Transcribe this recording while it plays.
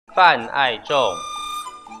泛爱众。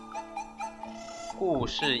故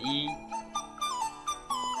事一：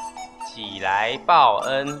己来报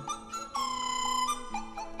恩。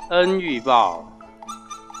恩欲报，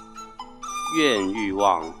怨欲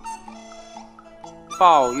忘。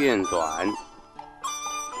报怨短，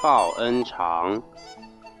报恩长。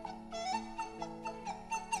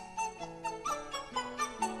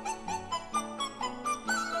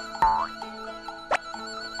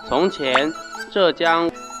从前，浙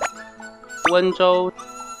江温州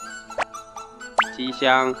溪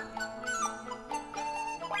乡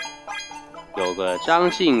有个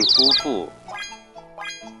张姓夫妇，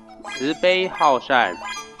慈悲好善，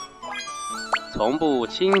从不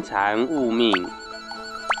轻残误命。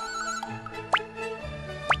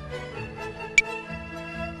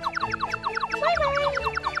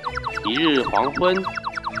一日黄昏，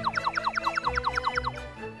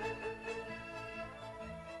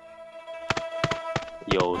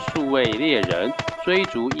有数位猎人追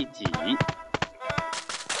逐一己，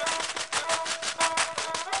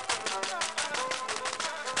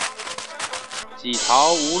己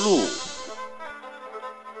逃无路，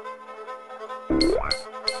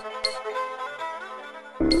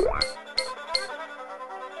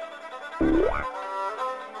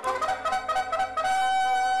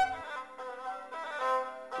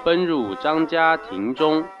奔入张家庭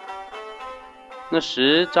中。那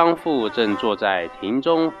时张父正坐在庭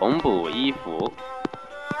中缝补衣服，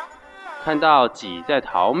看到己在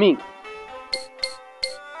逃命，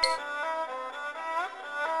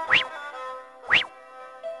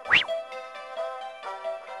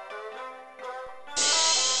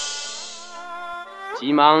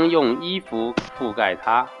急忙用衣服覆盖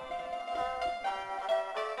他。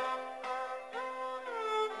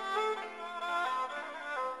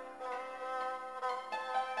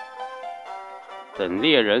等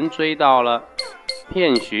猎人追到了，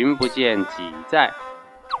遍寻不见己在，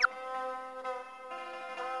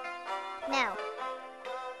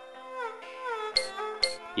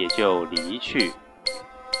也就离去。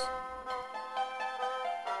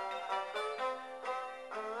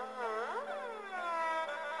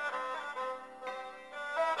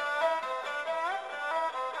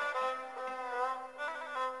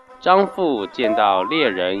张父见到猎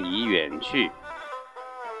人已远去，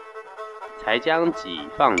才将己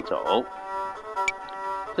放走。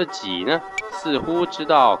这己呢，似乎知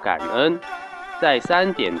道感恩，再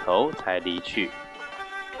三点头才离去。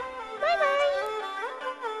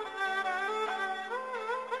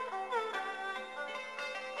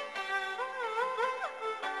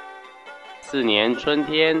4年春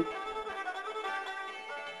天，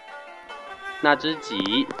那只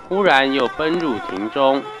己忽然又奔入庭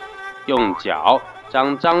中，用脚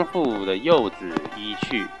将张父的柚子移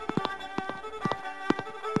去。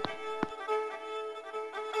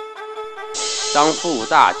张父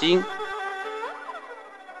大惊，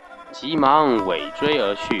急忙尾追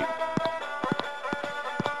而去。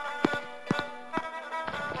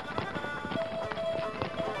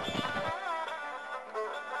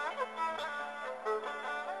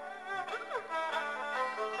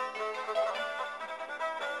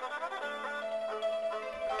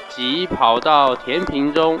己跑到田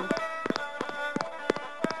坪中，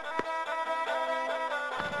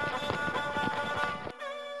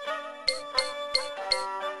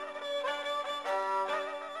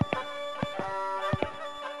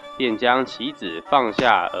便将棋子放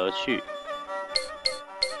下而去。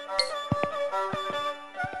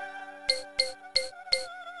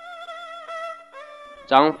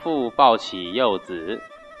张父抱起柚子，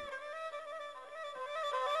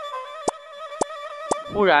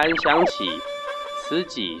忽然想起此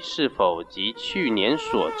己是否即去年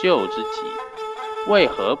所救之己，为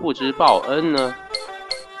何不知报恩呢？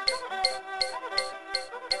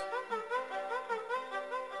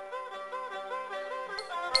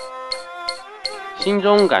心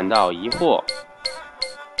中感到疑惑。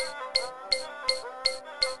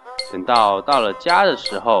等到了家的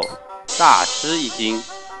时候，大吃一惊，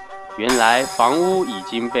原来房屋已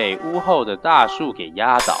经被屋后的大树给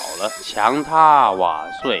压倒了，墙塌瓦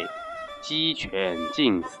碎，鸡犬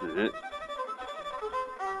尽死。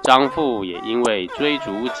张父也因为追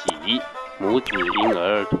逐己，母子因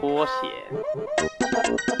而脱险。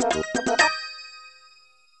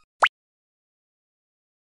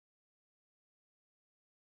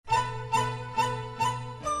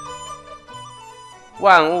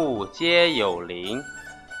万物皆有灵，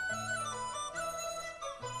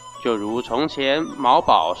就如从前毛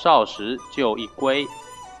宝少时救一龟，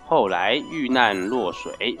后来遇难落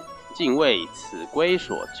水，竟为此龟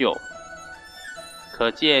所救。可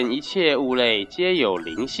见一切物类皆有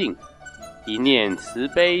灵性，一念慈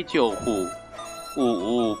悲救护，勿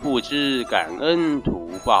无不知感恩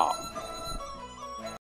图报。